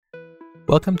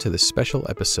Welcome to this special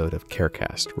episode of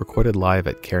CareCast, recorded live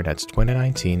at CareNet's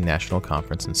 2019 National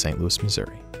Conference in St. Louis,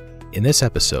 Missouri. In this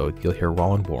episode, you'll hear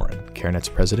Roland Warren, CareNet's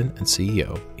president and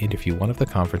CEO, interview one of the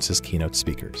conference's keynote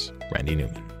speakers, Randy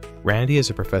Newman. Randy is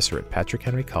a professor at Patrick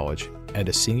Henry College and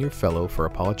a senior fellow for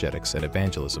apologetics and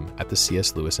evangelism at the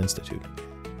C.S. Lewis Institute.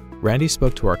 Randy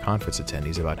spoke to our conference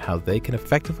attendees about how they can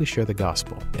effectively share the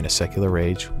gospel in a secular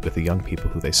age with the young people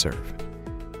who they serve.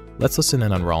 Let's listen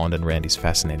in on Roland and Randy's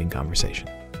fascinating conversation.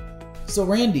 So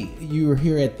Randy, you were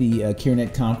here at the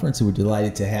CareNet conference, and we're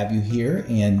delighted to have you here.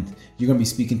 And you're going to be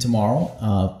speaking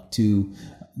tomorrow to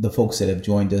the folks that have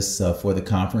joined us for the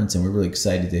conference, and we're really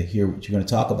excited to hear what you're going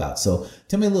to talk about. So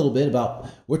tell me a little bit about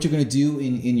what you're going to do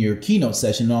in your keynote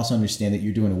session, and also understand that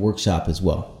you're doing a workshop as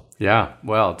well. Yeah,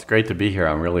 well, it's great to be here.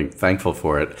 I'm really thankful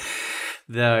for it.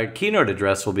 The keynote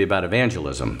address will be about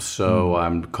evangelism, so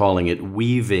I'm calling it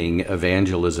Weaving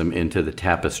Evangelism into the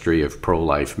Tapestry of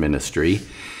Pro-Life Ministry.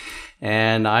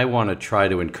 And I want to try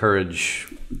to encourage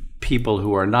people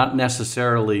who are not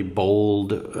necessarily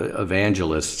bold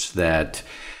evangelists that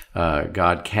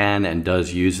God can and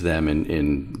does use them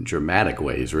in dramatic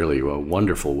ways, really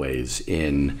wonderful ways,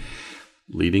 in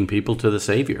leading people to the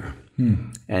Savior.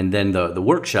 And then the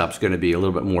workshop's going to be a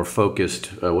little bit more focused.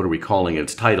 What are we calling it?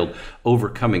 It's titled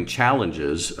Overcoming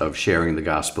Challenges of Sharing the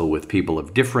Gospel with People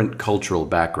of Different Cultural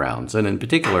Backgrounds, and in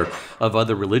particular of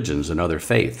other religions and other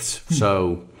faiths.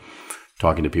 So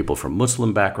talking to people from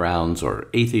Muslim backgrounds or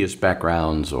atheist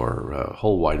backgrounds or a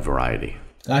whole wide variety.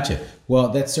 Gotcha. Well,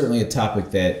 that's certainly a topic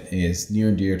that is near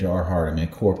and dear to our heart. I mean,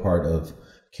 a core part of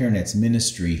CareNet's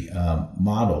ministry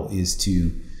model is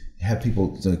to have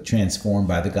people transformed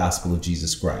by the gospel of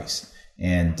Jesus Christ.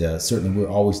 And certainly we're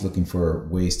always looking for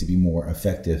ways to be more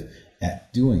effective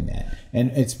at doing that. And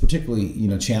it's particularly,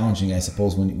 challenging, I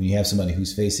suppose, when you have somebody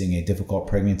who's facing a difficult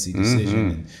pregnancy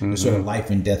decision and sort of life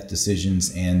and death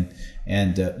decisions. And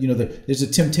there's a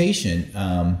temptation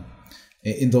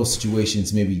in those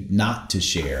situations maybe not to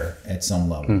share at some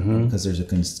level because there's a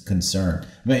concern.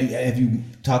 I mean, have you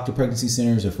talked to pregnancy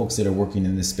centers or folks that are working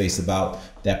in this space about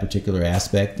that particular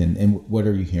aspect, and what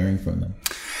are you hearing from them?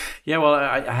 Yeah, well,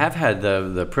 I have had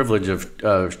the privilege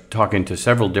of talking to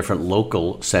several different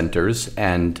local centers,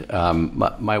 and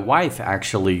my wife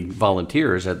actually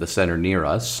volunteers at the center near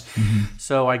us.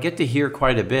 So I get to hear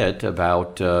quite a bit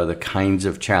about the kinds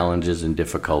of challenges and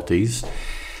difficulties.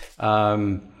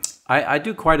 I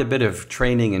do quite a bit of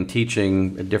training and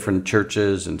teaching at different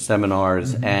churches and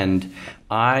seminars, and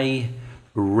I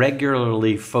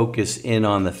regularly focus in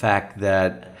on the fact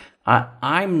that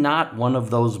I'm not one of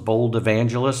those bold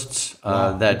evangelists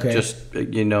I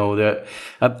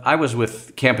was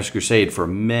with Campus Crusade for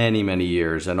many, many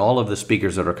years, and all of the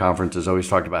speakers at our conferences always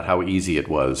talked about how easy it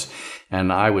was.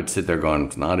 And I would sit there going,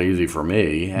 it's not easy for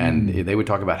me. And they would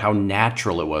talk about how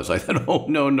natural it was. I thought, oh,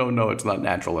 no, it's not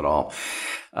natural at all.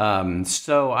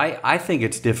 So I think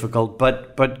it's difficult,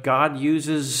 but God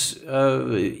uses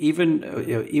even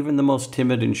the most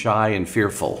timid and shy and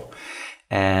fearful.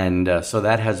 And so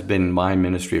that has been my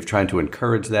ministry of trying to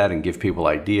encourage that and give people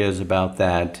ideas about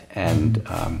that. And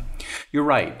you're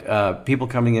right. People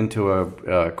coming into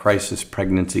a crisis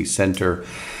pregnancy center,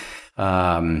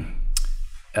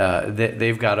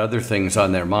 they've got other things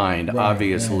on their mind,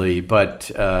 obviously, but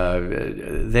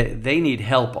they need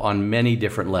help on many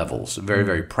different levels, very,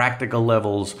 very practical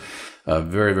levels,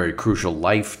 very, very crucial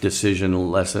life decision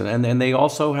lesson. And then they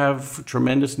also have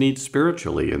tremendous needs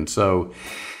spiritually. And so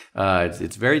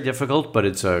it's very difficult, but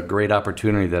it's a great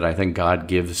opportunity that I think God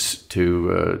gives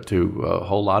to a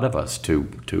whole lot of us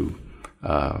to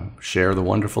share the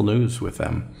wonderful news with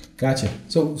them. Gotcha.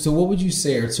 So what would you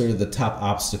say are sort of the top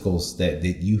obstacles that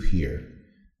you hear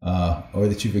or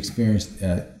that you've experienced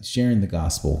sharing the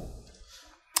gospar?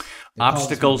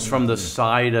 Obstacles from the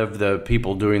side of the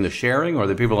people doing the sharing or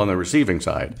the people on the receiving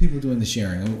side? People doing the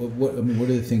sharing. What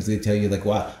are the things they tell you? Like,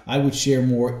 well, I would share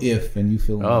more if, and you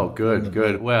feel... Oh,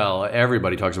 good. Well,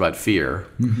 everybody talks about fear.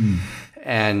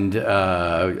 And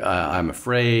I'm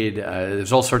afraid.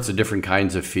 There's all sorts of different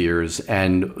kinds of fears.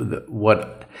 And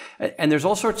there's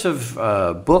all sorts of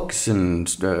books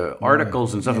and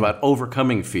articles and stuff about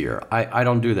overcoming fear. I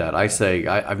don't do that. I say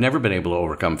I've never been able to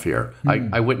overcome fear.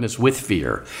 I witness with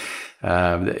fear.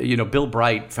 Bill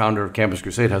Bright, founder of Campus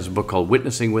Crusade, has a book called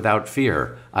Witnessing Without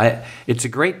Fear. It's a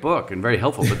great book and very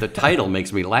helpful, but the title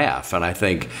makes me laugh, and I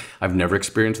think I've never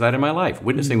experienced that in my life.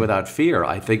 Witnessing Without Fear,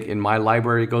 I think in my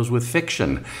library goes with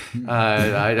fiction.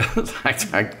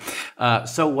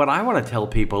 So what I want to tell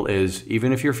people is,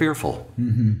 even if you're fearful,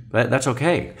 that's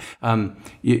okay.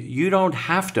 You don't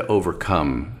have to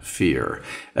overcome fear.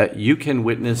 You can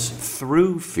witness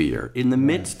through fear, in the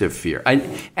midst of fear.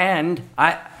 And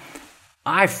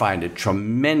I find it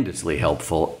tremendously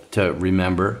helpful to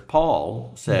remember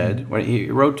Paul said, when he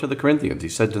wrote to the Corinthians, he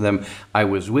said to them, I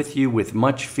was with you with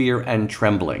much fear and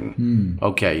trembling.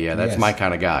 Okay, yeah, that's my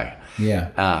kind of guy. Yeah.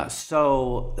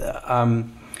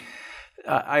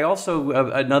 I also,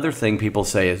 another thing people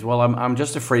say is, well, I'm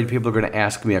just afraid people are going to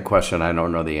ask me a question I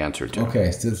don't know the answer to.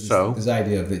 Okay, so this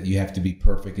idea of that you have to be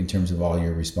perfect in terms of all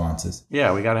your responses.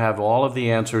 Yeah, we got to have all of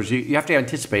the answers. You have to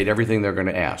anticipate everything they're going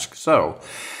to ask. So,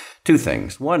 two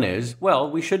things. One is, well,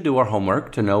 we should do our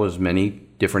homework to know as many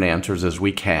different answers as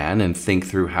we can and think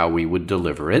through how we would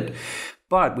deliver it.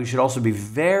 But we should also be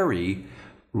very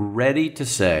ready to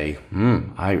say,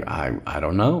 I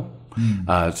don't know.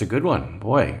 It's a good one,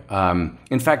 boy.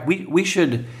 In fact, we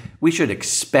should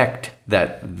expect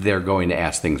that they're going to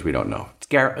ask things we don't know.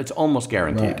 It's almost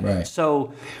guaranteed. Right.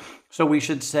 So we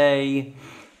should say,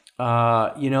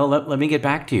 let me get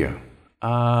back to you,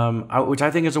 which I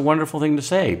think is a wonderful thing to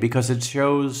say, because it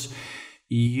shows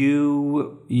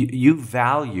you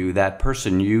value that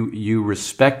person, you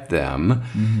respect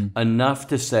them enough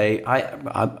to say,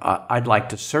 I'd like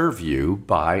to serve you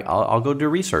by, I'll go do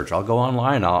research, I'll go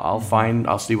online,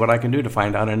 I'll see what I can do to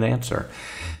find out an answer.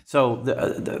 So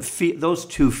those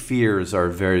two fears are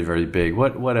very, very big.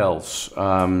 What else?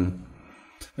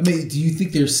 Do you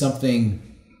think there's something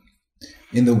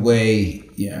in the way?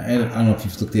 Yeah, I don't know if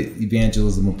you've looked at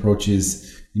evangelism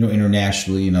approaches,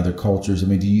 internationally in other cultures.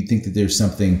 Do you think that there's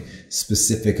something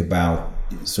specific about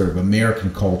sort of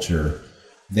American culture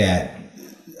that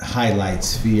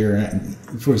highlights fear?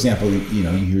 For example, you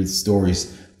hear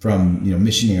stories from,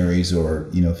 missionaries, or,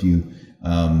 if you,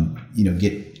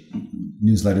 get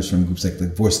newsletters from groups like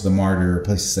Voice of the Martyr,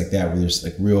 places like that, where there's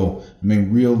real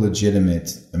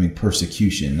legitimate,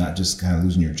 persecution, not just kind of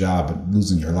losing your job, but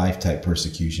losing your life type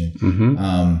persecution.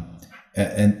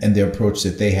 And the approach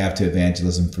that they have to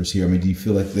evangelism for here. Do you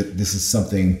feel like that this is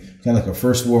something kind of like a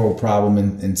first world problem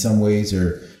in some ways,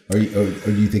 or do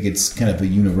you think it's kind of a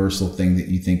universal thing that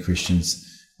you think Christians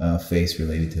face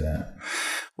related to that?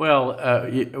 Well,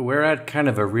 we're at kind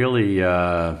of a really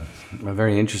a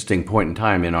very interesting point in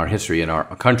time in our history, in our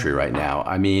country right now.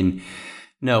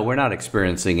 No, we're not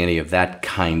experiencing any of that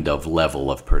kind of level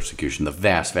of persecution. The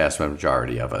vast, vast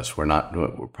majority of us, we're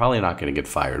probably not going to get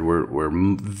fired. We're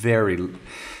not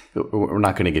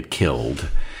going to get killed,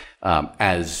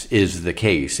 as is the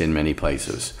case in many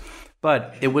places.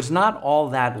 But it was not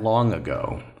all that long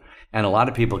ago, and a lot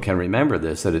of people can remember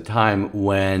this, at a time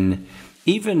when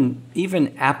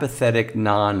even apathetic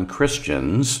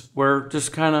non-Christians were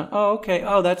just kind of, oh, okay,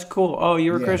 oh, that's cool. Oh,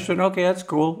 you're a Christian. Okay, that's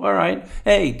cool. All right.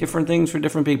 Hey, different things for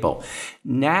different people.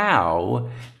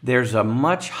 Now, there's a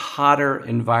much hotter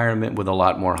environment with a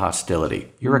lot more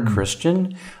hostility. You're a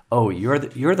Christian? Oh, you're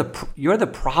the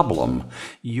problem.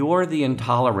 You're the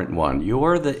intolerant one.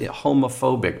 You're the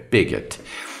homophobic bigot.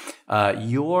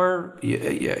 You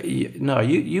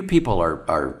people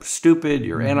are stupid.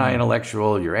 You're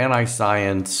anti-intellectual. You're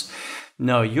anti-science.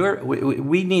 No,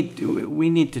 we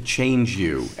need to change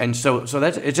you. And so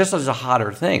that's it. Just as a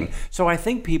hotter thing. So I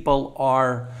think people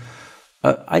are.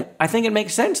 I think it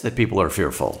makes sense that people are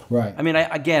fearful. Right.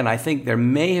 I think there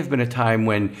may have been a time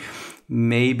when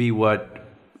maybe what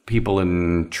people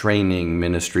in training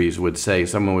ministries would say,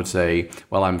 someone would say,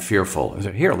 well, I'm fearful. I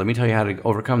said, here, let me tell you how to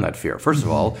overcome that fear. First of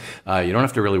all, you don't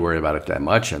have to really worry about it that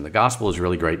much. And the gospel is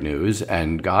really great news,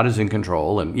 and God is in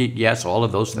control. And yes, all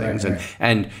of those things. Right.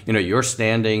 And your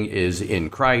standing is in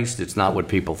Christ. It's not what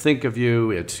people think of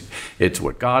you. It's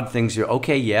what God thinks you.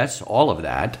 Okay, yes, all of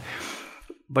that.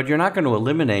 But you're not going to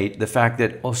eliminate the fact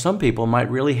that, some people might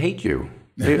really hate you.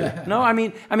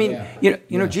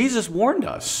 No, Jesus warned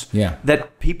us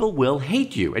that people will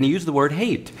hate you, and he used the word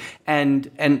hate. And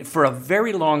for a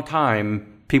very long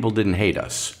time, people didn't hate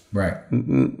us. Right.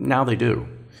 Now they do.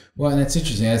 Well, and that's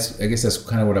interesting. I guess that's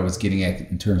kind of what I was getting at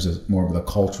in terms of more of the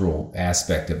cultural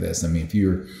aspect of this. If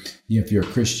you're a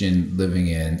Christian living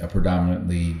in a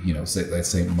predominantly, let's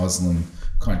say Muslim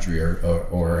country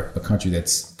or a country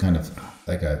that's kind of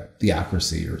like a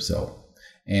theocracy or so.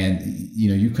 And,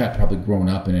 you've probably grown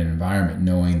up in an environment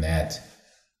knowing that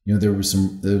there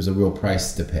was a real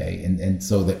price to pay, and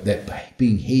so that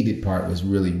being hated part was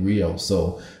really real.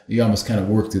 So you almost kind of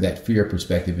work through that fear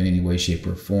perspective in any way, shape,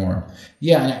 or form.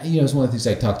 Yeah, and it's one of the things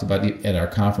I talked about at our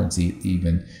conference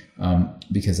even,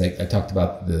 because I talked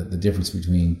about the difference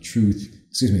between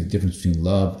the difference between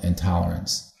love and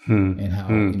tolerance, and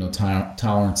how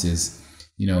tolerance is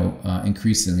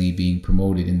increasingly being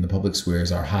promoted in the public square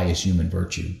as our highest human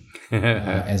virtue.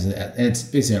 And it's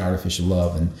basically an artificial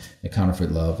love and a counterfeit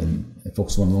love, and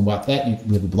folks want to know about that.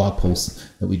 We have a blog post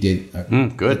that we did.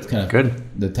 Good.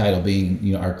 The title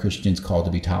being, "Are Christians called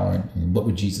to be tolerant? And what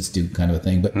would Jesus do?" kind of a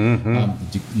thing. But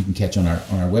you can catch on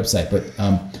our website.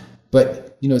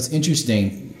 But it's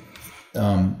interesting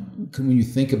when you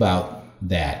think about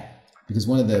that. Because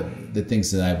one of the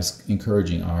things that I was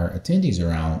encouraging our attendees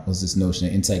around was this notion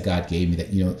that insight God gave me that,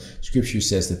 Scripture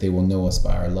says that they will know us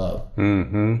by our love.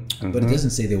 But it doesn't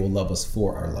say they will love us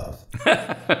for our love.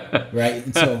 Right?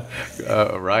 And so,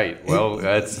 right. Well,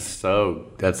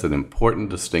 that's an important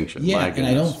distinction. Yeah, and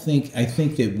I think that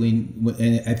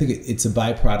I think it's a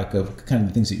byproduct of kind of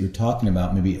the things that you're talking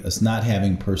about, maybe us not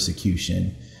having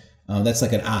persecution. That's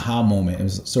like an aha moment. It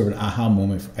was sort of an aha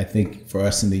moment, I think, for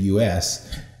us in the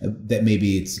U.S., that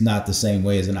maybe it's not the same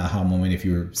way as an aha moment if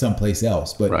you're someplace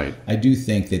else. But right. I do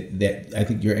think that I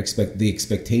think the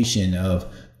expectation of,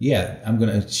 I'm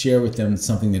going to share with them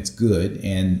something that's good,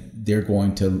 and they're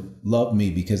going to love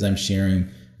me because I'm sharing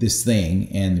this thing.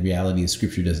 And the reality is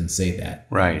Scripture doesn't say that.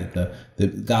 Right. The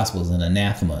gospel is an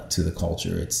anathema to the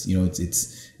culture. It's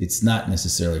it's not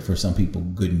necessarily for some people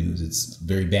good news. It's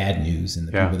very bad news, and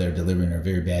the people that are delivering are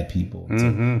very bad people.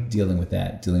 So dealing with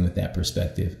that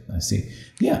perspective, I see.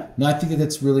 Yeah, no, I think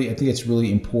it's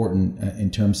really important in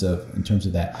terms of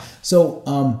that. So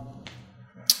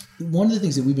one of the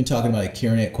things that we've been talking about at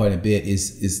CareNet quite a bit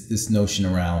is this notion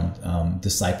around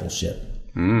discipleship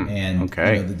and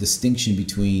the distinction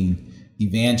between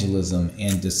evangelism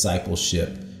and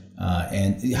discipleship.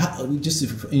 And how, just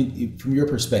from your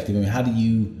perspective, how do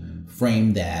you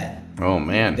frame that? Oh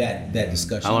man, that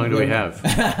discussion. How long do we have?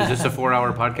 Is this a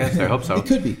 4-hour podcast? I hope so. It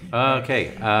could be.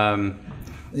 Okay.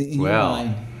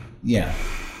 Yeah.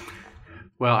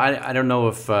 Well, I don't know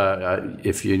if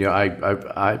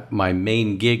my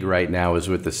main gig right now is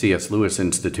with the C.S. Lewis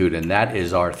Institute, and that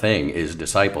is our thing, is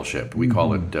discipleship. We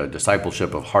call it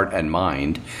discipleship of heart and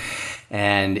mind.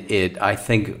 And I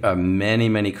think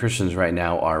many Christians right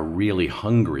now are really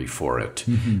hungry for it.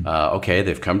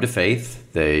 They've come to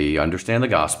faith, they understand the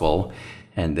gospel,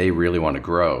 and they really want to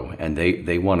grow. And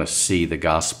they want to see the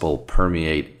gospel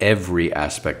permeate every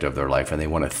aspect of their life, and they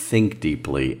want to think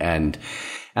deeply. And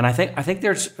I think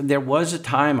there was a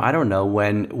time, I don't know,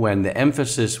 when the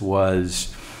emphasis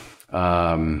was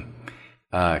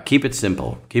keep it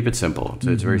simple.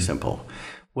 So it's very simple.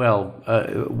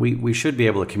 Well, we should be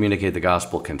able to communicate the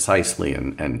gospel concisely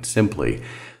and simply,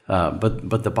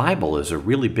 but the Bible is a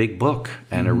really big book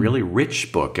and a really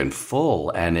rich book and full,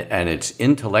 and it's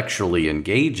intellectually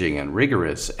engaging and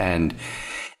rigorous, and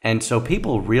so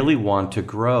people really want to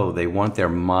grow. They want their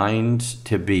mind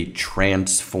to be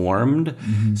transformed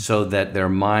so that their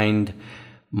mind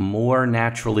more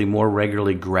naturally, more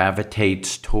regularly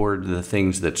gravitates toward the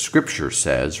things that Scripture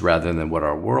says rather than what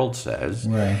our world says.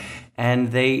 Right.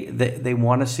 And they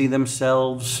want to see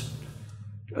themselves,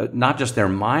 not just their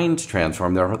minds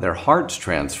transformed, their hearts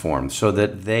transformed, so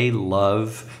that they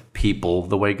love people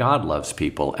the way God loves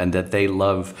people, and that they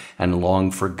love and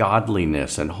long for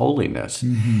godliness and holiness.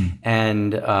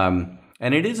 And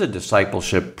it is a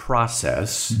discipleship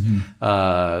process.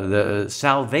 The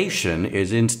salvation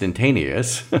is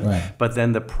instantaneous, right. But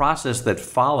then the process that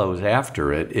follows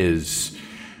after it is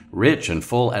rich and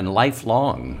full and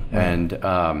lifelong, and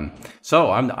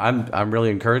so I'm really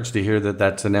encouraged to hear that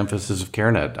that's an emphasis of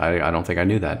CareNet. I don't think I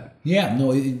knew that. Yeah,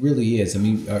 no, it really is. I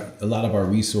mean, a lot of our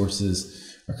resources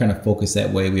are kind of focused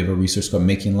that way. We have a resource called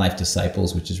Making Life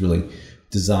Disciples, which is really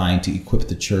designed to equip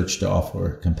the church to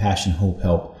offer compassion, hope,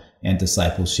 help, and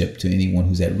discipleship to anyone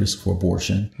who's at risk for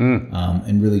abortion,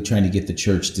 and really trying to get the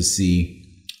church to see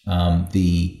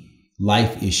the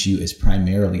life issue is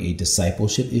primarily a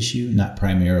discipleship issue, not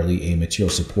primarily a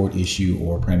material support issue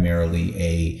or primarily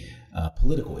a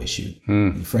political issue.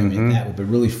 Framing it that way, but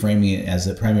really framing it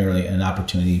as primarily an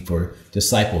opportunity for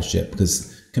discipleship,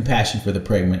 because compassion for the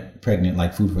pregnant,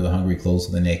 like food for the hungry, clothes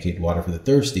for the naked, water for the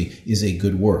thirsty, is a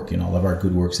good work, and all of our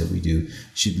good works that we do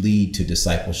should lead to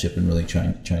discipleship and really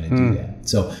trying to do that.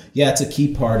 So it's a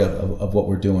key part of what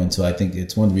we're doing. So I think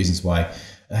it's one of the reasons why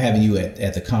having you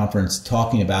at the conference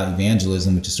talking about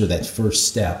evangelism, which is sort of that first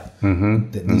step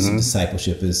that leads to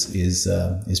discipleship, is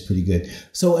pretty good.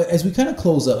 So as we kind of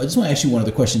close up, I just want to ask you one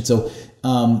other question. So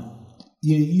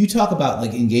You talk about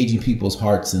like engaging people's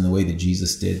hearts in the way that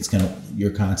Jesus did. It's kind of your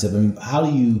concept. I mean, how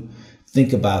do you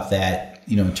think about that,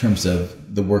 in terms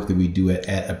of the work that we do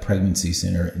at a pregnancy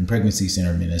center and pregnancy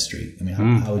center ministry? I mean,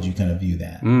 how would you kind of view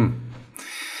that?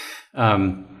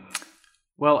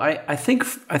 Well, I think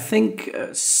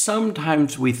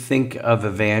sometimes we think of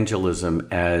evangelism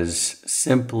as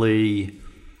simply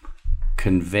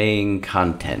conveying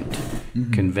content,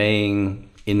 conveying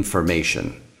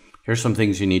information. Here's some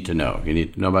things you need to know. You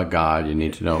need to know about God. You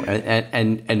need to know,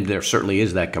 and there certainly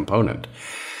is that component.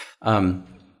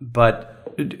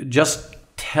 But just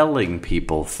telling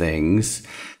people things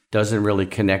doesn't really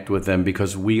connect with them,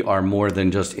 because we are more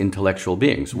than just intellectual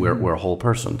beings. We're whole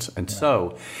persons. And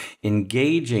so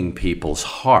engaging people's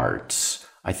hearts,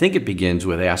 I think it begins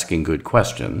with asking good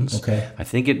questions. Okay. I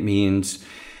think it means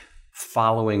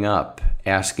following up,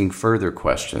 asking further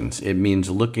questions. It means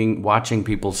watching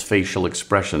people's facial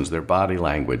expressions, their body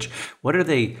language. What are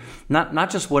they, not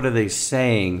just what are they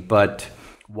saying, but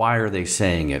why are they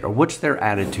saying it? Or what's their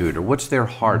attitude? Or what's their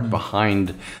heart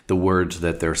behind the words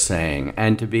that they're saying?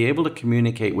 And to be able to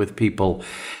communicate with people,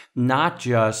 not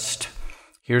just,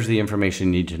 here's the information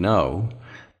you need to know,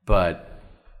 but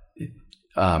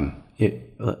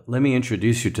let me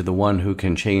introduce you to the one who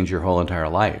can change your whole entire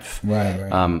life.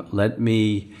 Right. Let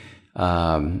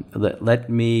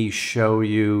me show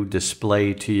you,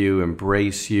 display to you,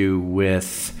 embrace you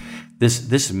with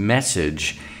this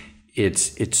message.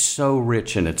 It's so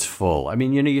rich and it's full. I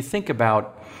mean, you think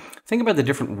about the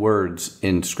different words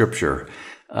in Scripture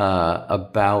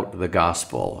about the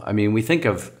gospel. I mean, we think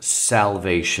of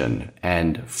salvation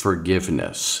and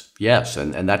forgiveness. Yes,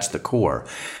 and that's the core.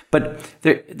 But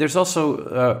there's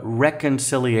also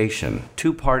reconciliation.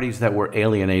 Two parties that were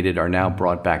alienated are now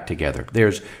brought back together.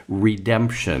 There's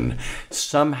redemption.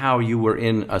 Somehow you were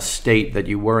in a state that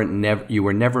you were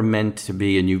never meant to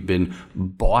be, and you've been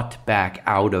bought back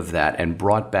out of that and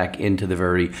brought back into the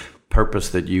very purpose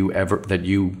that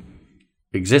you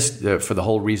exist for the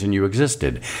whole reason you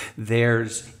existed.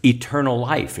 There's eternal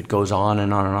life. It goes on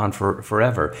and on and on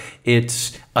forever.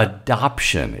 It's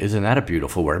adoption. Isn't that a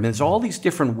beautiful word? I mean, there's all these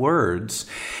different words.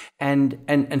 And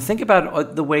think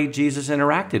about the way Jesus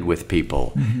interacted with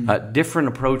people, different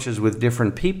approaches with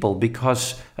different people,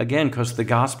 because the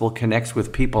gospel connects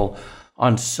with people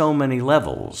on so many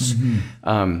levels.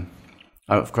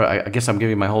 Of course, I guess I'm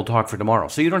giving my whole talk for tomorrow.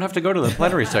 So you don't have to go to the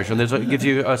plenary session. It gives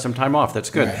you some time off. That's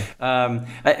good.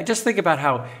 Right. Just think about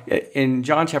how in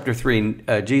John chapter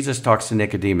 3, Jesus talks to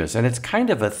Nicodemus, and it's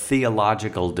kind of a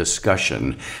theological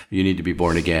discussion. You need to be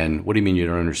born again. What do you mean you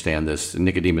don't understand this? And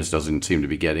Nicodemus doesn't seem to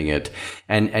be getting it.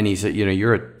 And he said,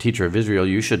 you're a teacher of Israel.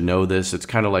 You should know this. It's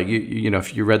kind of like,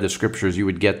 if you read the scriptures, you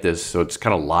would get this. So it's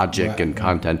kind of logic and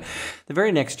content. The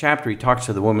very next chapter, he talks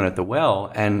to the woman at the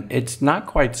well, and it's not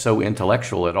quite so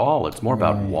intellectual at all. It's more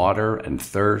about water and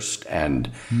thirst,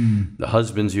 and the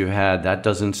husbands you had, that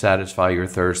doesn't satisfy your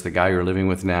thirst. The guy you're living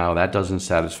with now, that doesn't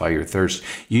satisfy your thirst.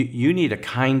 You need a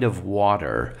kind of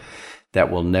water that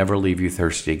will never leave you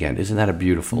thirsty again. Isn't that a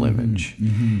beautiful image?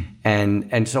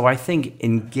 And so I think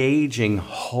engaging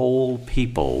whole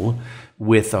people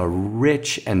with a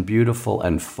rich and beautiful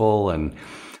and full and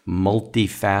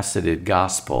multifaceted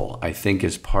gospel, I think,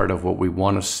 is part of what we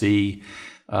want to see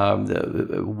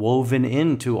woven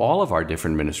into all of our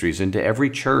different ministries, into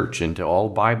every church, into all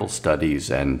Bible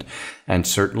studies, and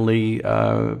certainly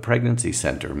pregnancy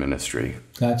center ministry.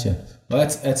 Gotcha. Well,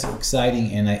 that's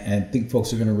exciting, and I think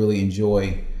folks are going to really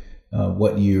enjoy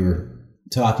what you're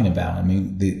talking about. I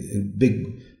mean, the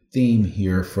big theme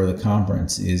here for the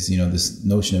conference is this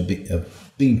notion of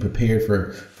being prepared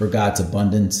for God's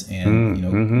abundance,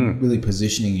 and really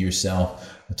positioning yourself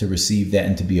to receive that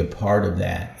and to be a part of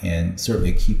that. And certainly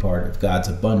a key part of God's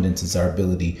abundance is our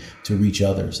ability to reach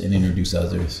others and introduce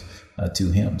others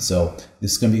to Him. So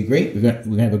this is going to be great. We're going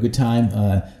to have a good time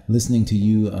listening to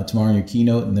you tomorrow in your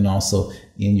keynote, and then also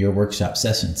in your workshop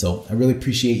session. So I really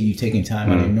appreciate you taking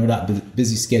time out of your no doubt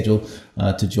busy schedule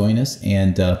to join us.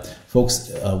 And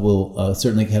folks will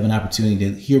certainly have an opportunity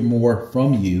to hear more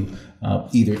from you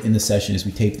either in the session as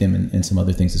we tape them and some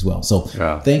other things as well. So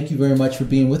thank you very much for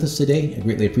being with us today. I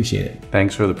greatly appreciate it.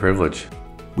 Thanks for the privilege.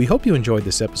 We hope you enjoyed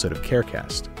this episode of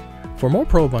CareCast. For more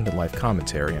Pro-Abundant Life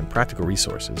commentary and practical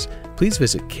resources, please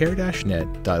visit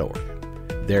care-net.org.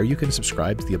 There you can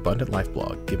subscribe to the Abundant Life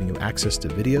blog, giving you access to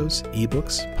videos,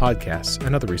 ebooks, podcasts,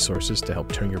 and other resources to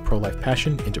help turn your pro-life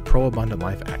passion into pro-abundant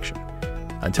life action.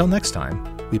 Until next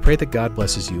time, we pray that God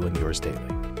blesses you and yours daily.